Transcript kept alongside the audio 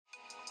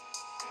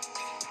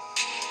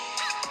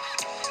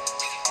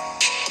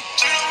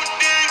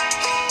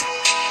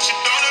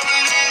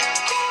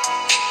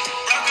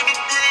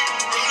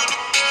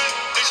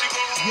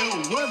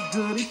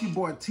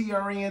your boy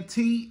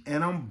TRNT,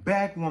 and I'm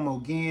back one more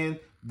again.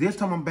 This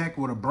time I'm back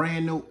with a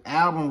brand new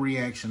album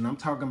reaction. I'm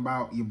talking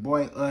about your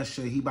boy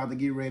Usher. He about to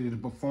get ready to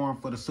perform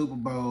for the Super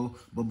Bowl.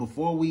 But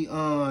before we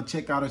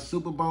check out his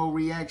Super Bowl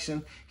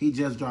reaction, he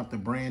just dropped a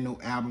brand new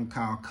album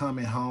called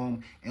Coming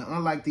Home. And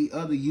unlike the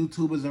other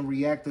YouTubers and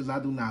reactors, I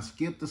do not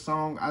skip the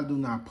song. I do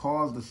not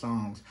pause the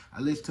songs.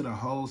 I listen to the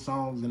whole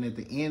songs, and at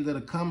the end of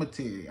the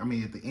commentary,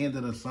 at the end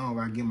of the song,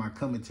 I give my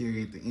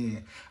commentary at the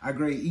end. I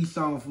grade each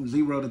song from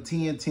 0 to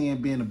 10,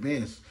 10 being the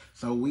best.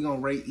 So we're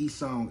going to rate each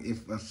song.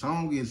 If a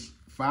song is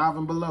 5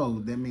 and below,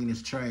 that means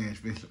it's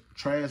trash. If it's a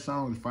trash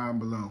song, it's 5 and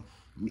below.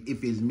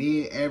 If it's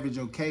mid, average,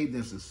 okay,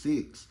 that's a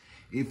 6.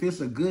 If it's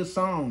a good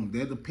song,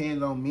 that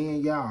depends on me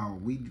and y'all.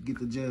 We get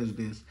to judge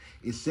this.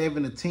 It's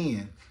 7 to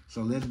 10.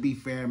 So let's be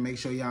fair. Make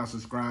sure y'all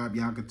subscribe.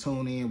 Y'all can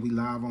tune in. We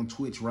live on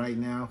Twitch right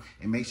now.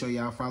 And make sure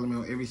y'all follow me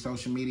on every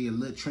social media.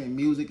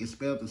 Liltrentmusik is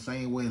spelled the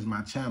same way as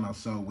my channel.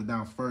 So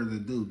without further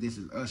ado, this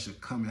is Usher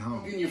Coming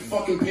Home. Getting your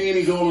fucking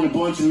panties all in a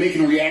bunch and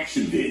making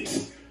reaction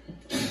vids.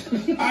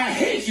 I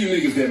hate you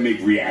niggas that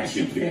make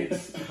reaction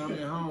vids.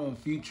 Coming Home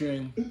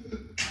featuring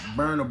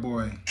Burna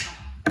Boy.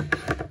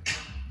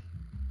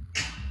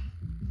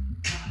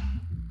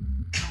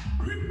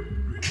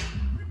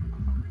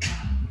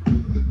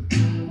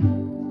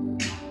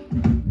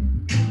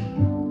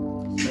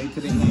 Stay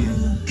to the end.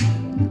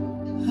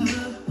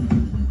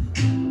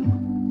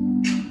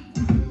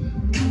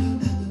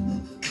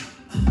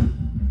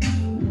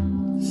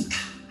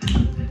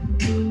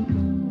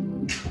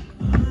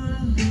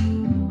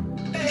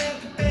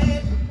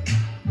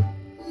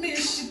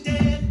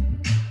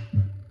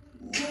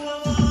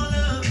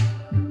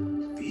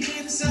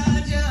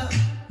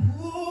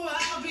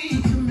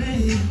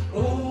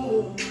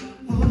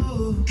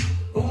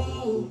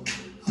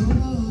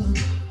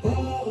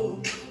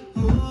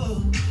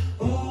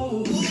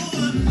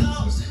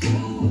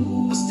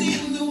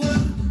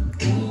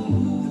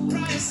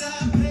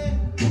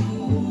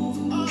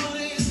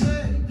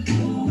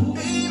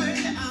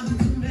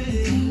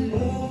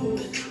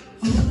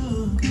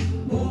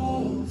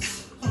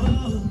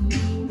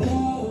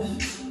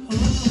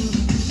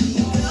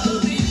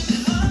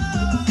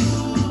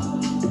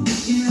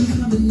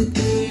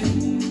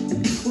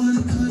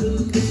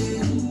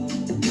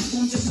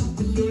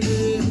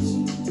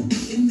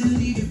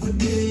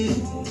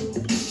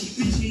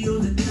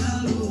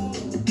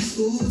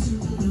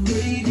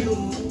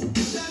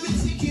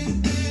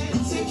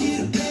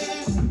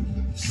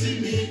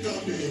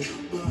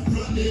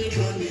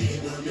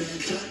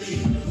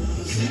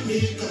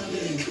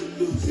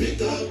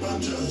 I'm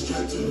just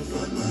trying to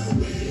find my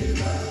way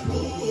back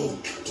home.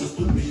 Just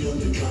put me on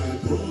the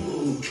right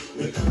road.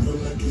 Make I feel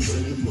like you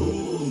said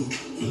move.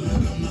 Feel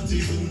like I'm not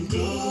even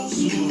close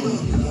to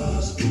I'm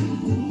lost.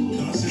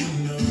 Lost in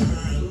the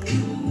world.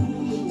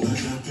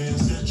 Like I've been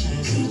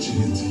searching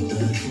till I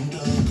can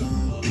dog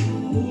on.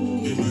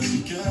 With my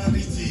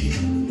security,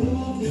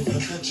 if I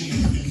catch you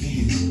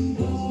feelings,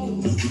 no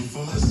go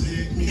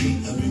forsake me.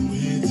 I've been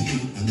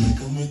waiting, and I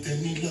can't wait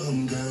any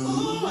longer.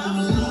 Oh, I'm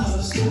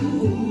lost.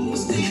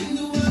 Stay in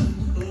the world.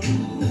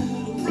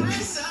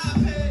 Price I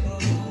pay.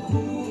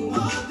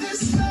 All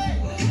this way,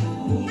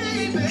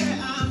 baby,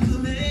 I'm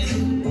coming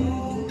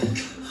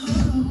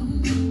home.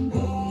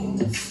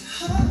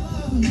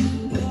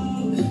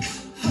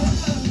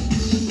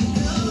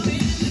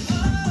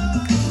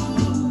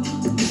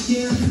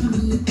 Yeah, I'm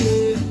coming to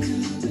bed.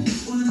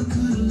 Wanna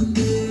cuddle in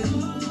bed.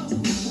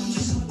 Want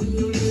you open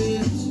your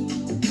lips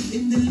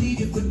in the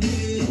lead for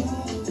dead.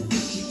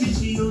 Keep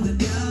itchy on the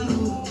down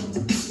low.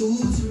 Ooh,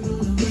 turn on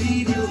the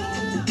radio.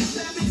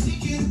 Let me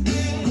take you to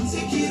bed.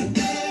 Take you to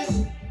bed.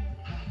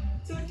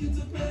 Take you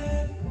to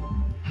bed.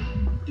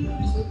 Do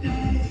this for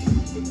days.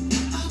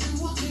 I've been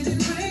walking in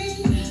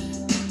rain.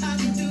 I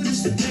can do this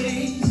for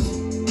days.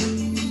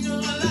 You know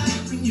I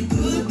like when you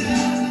put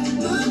that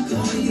look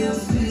on your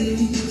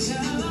face. I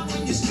love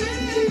when you're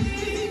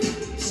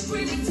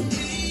screaming for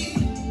me.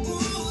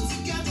 Ooh,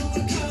 together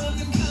we're coming.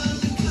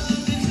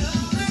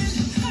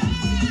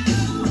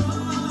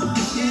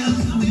 Yeah, I'm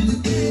coming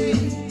today.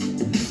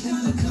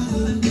 Wanna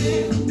cuddle in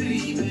bed,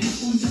 baby.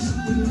 Want you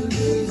open your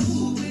legs,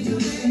 open your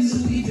legs,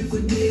 and leave it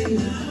for dead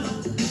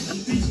now.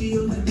 Keep itchy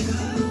on the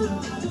dial.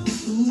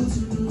 Ooh,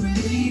 turn on the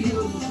radio.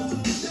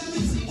 Let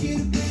me take you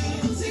to bed,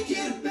 take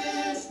you to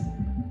bed.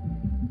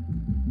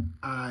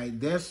 Alright,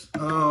 that's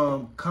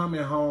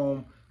Coming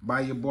Home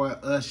by your boy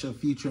Usher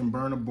featuring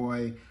Burna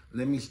Boy.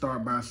 Let me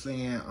start by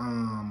saying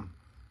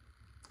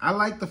I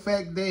like the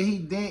fact that he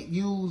didn't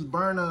use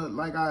Burna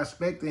like I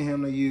expected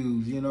him to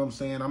use. You know what I'm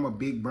saying? I'm a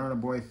big Burna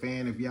Boy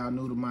fan. If y'all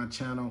new to my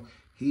channel,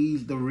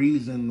 he's the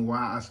reason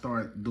why I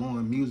start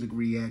doing music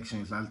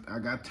reactions. I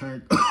got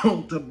turned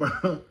on to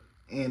Burna,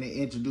 and it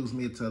introduced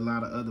me to a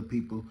lot of other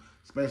people,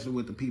 especially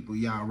with the people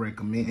y'all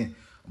recommend.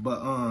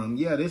 But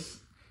yeah, this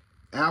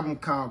album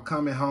called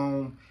Coming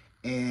Home,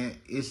 and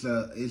it's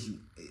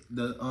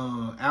the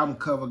album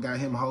cover got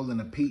him holding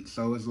a peach,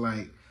 so it's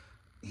like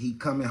he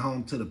coming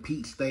home to the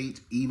peach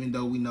state, even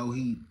though we know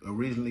he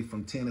originally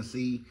from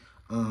Tennessee.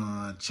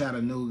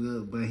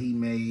 Chattanooga, but he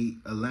made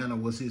Atlanta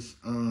was his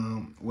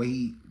where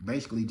he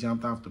basically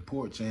jumped off the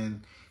porch,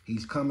 and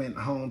he's coming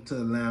home to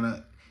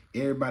Atlanta.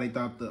 Everybody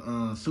thought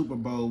the Super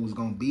Bowl was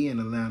gonna be in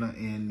Atlanta,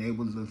 and they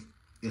was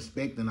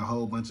expecting a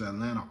whole bunch of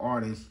Atlanta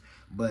artists.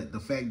 But the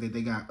fact that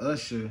they got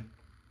Usher,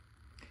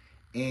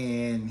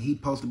 and he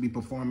supposed to be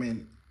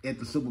performing at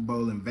the Super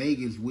Bowl in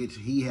Vegas, which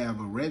he have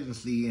a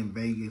residency in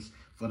Vegas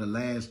for the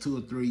last 2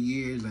 or 3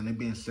 years, and they've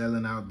been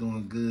selling out,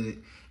 doing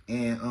good.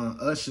 And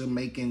Usher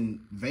making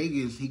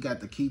Vegas, he got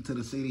the key to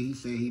the city. He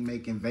said he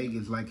making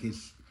Vegas like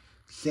his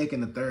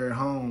second or third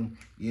home,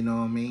 you know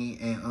what I mean?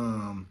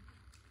 And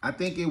I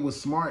think it was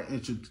smart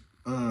and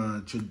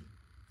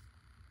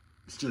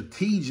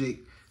strategic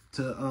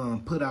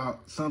to put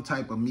out some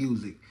type of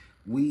music.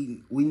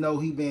 We know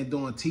he been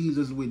doing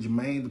teasers with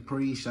Jermaine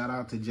Dupri. Shout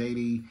out to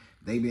JD.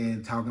 They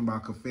been talking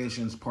about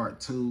Confessions Part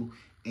 2.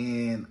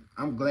 And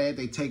I'm glad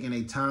they taking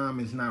their time.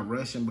 It's not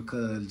rushing,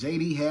 because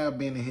JD have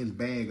been in his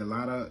bag. A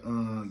lot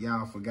of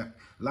y'all forgot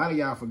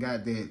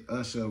that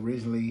Usher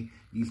originally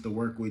used to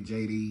work with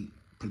JD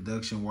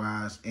production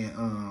wise,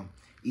 and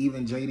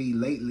even JD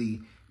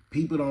lately,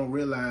 people don't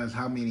realize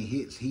how many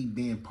hits he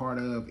been part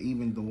of,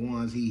 even the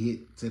ones he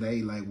hit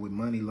today, like with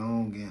Money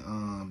Long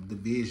and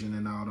Division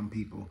and all them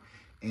people.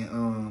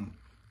 And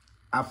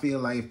I feel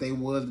like if they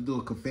was to do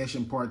a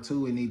Confession Part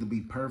 2, it need to be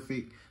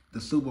perfect.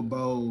 The Super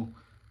Bowl,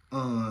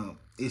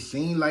 it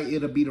seemed like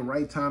it'll be the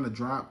right time to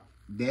drop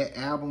that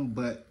album,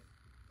 but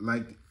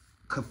like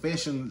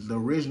Confessions, the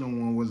original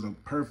one, was a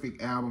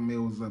perfect album. It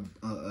was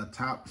a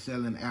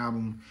top-selling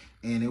album,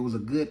 and it was a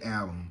good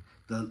album.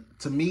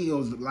 To me, it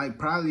was like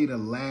probably the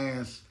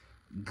last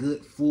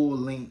good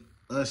full-length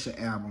Usher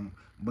album.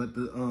 But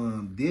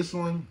this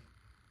one,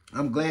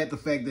 I'm glad the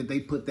fact that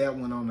they put that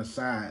one on the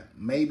side.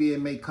 Maybe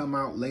it may come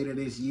out later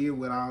this year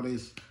with all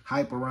this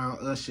hype around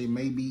Usher.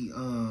 Maybe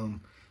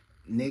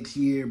next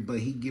year, but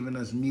he giving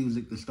us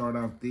music to start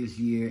off this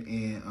year.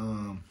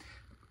 And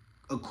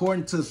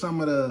according to some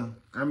of the,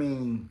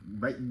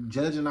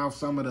 judging off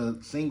some of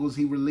the singles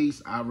he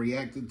released, I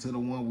reacted to the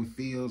one with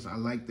Fields. I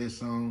like that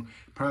song.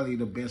 Probably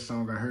the best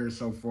song I heard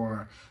so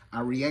far.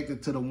 I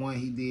reacted to the one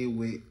he did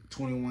with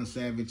 21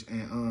 Savage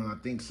and I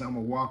think Summer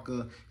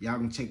Walker. Y'all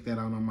can check that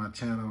out on my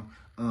channel.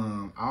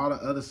 All the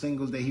other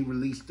singles that he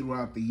released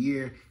throughout the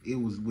year, it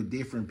was with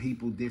different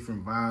people,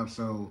 different vibes.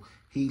 So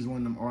he's one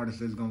of them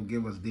artists that's gonna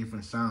give us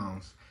different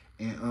sounds.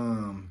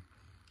 And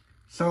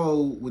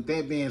so with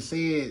that being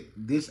said,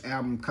 this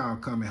album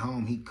called Coming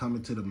Home, he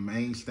coming to the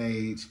main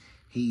stage.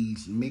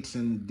 He's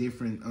mixing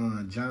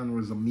different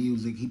genres of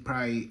music. He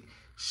probably,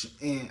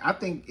 and I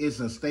think it's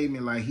a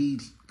statement like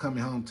he's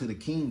coming home to the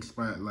king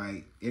spot.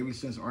 Like ever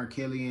since R.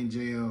 Kelly in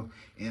jail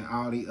and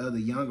all the other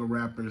younger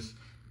rappers,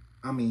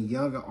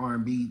 younger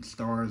R&B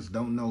stars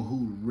don't know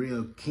who the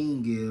real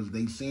king is.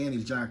 They saying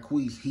it's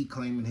Jacquees. He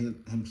claiming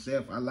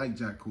himself. I like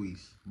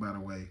Jacquees, by the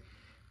way.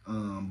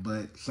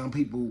 But some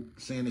people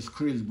saying it's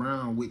Chris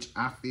Brown, which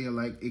I feel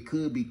like it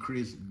could be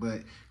Chris,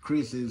 but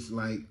Chris is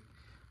like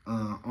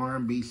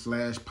R&B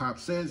 / pop,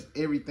 says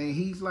everything.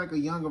 He's like a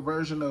younger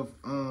version of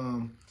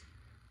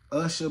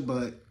Usher,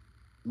 but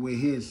with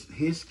his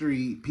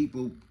history,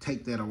 people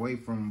take that away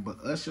from him.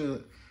 But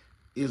Usher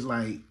is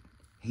like,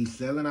 he's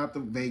selling out the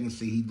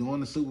vacancy. He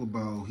doing the Super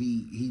Bowl.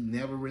 He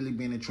never really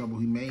been in trouble.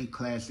 He made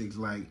classics.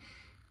 Like,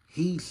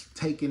 he's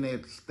taking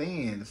that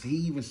stance. He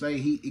even say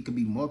it could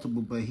be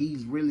multiple, but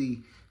he's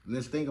really,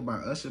 let's think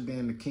about Usher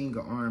being the king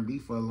of R&B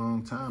for a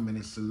long time, and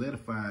it's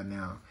solidified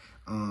now.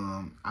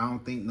 I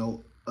don't think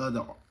no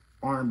other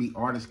R&B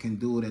artist can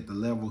do it at the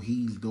level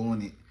he's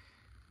doing it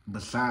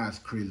besides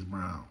Chris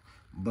Brown.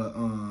 But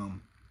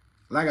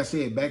like I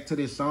said, back to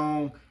this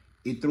song,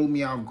 it threw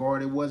me off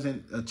guard. It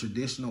wasn't a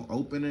traditional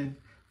opening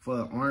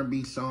for an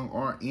R&B song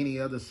or any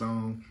other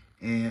song,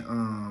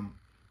 and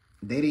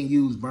they didn't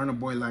use Burna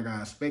Boy like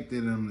I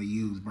expected them to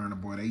use Burna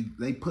Boy.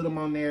 They put him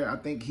on there. I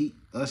think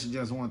Usher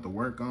just wanted to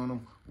work on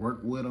him,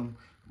 work with him.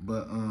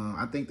 But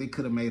I think they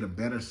could have made a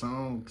better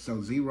song.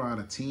 So 0 out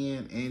of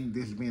 10. And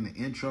this being the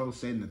intro,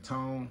 setting the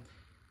tone.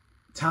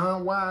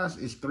 Time-wise,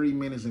 it's 3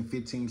 minutes and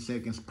 15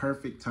 seconds.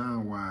 Perfect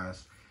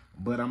time-wise.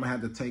 But I'm going to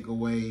have to take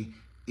away,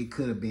 it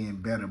could have been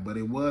better. But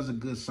it was a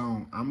good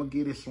song. I'm going to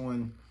give this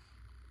one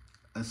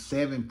a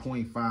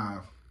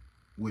 7.5.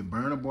 With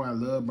Burna Boy, I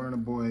love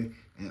Burna Boy,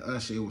 and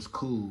Usher, it was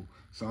cool.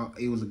 So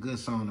it was a good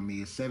song to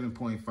me. It's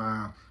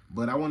 7.5.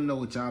 But I want to know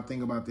what y'all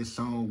think about this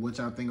song, what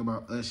y'all think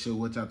about Usher,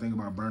 what y'all think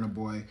about Burna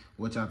Boy,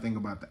 what y'all think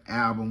about the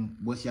album,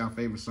 what's y'all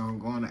favorite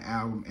song on the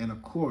album. And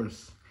of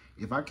course,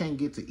 if I can't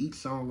get to each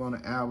song on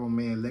the album,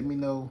 man, let me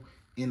know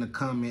in the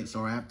comments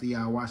or after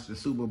y'all watch the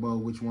Super Bowl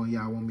which one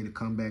y'all want me to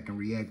come back and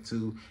react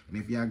to. And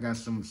if y'all got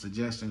some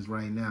suggestions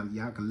right now,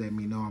 y'all can let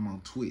me know. I'm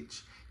on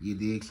Twitch. You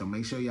dig? So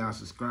make sure y'all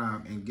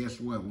subscribe. And guess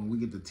what? When we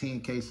get to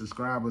 10K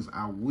subscribers,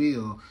 I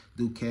will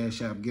do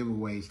Cash App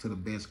giveaways to the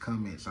best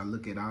comments. I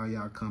look at all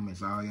y'all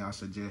comments, all y'all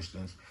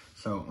suggestions.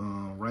 So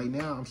right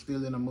now, I'm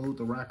still in the mood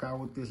to rock out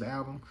with this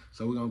album.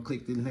 So we're gonna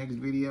click the next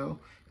video,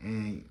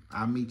 and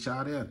I'll meet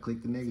y'all there.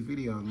 Click the next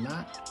video. If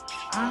not,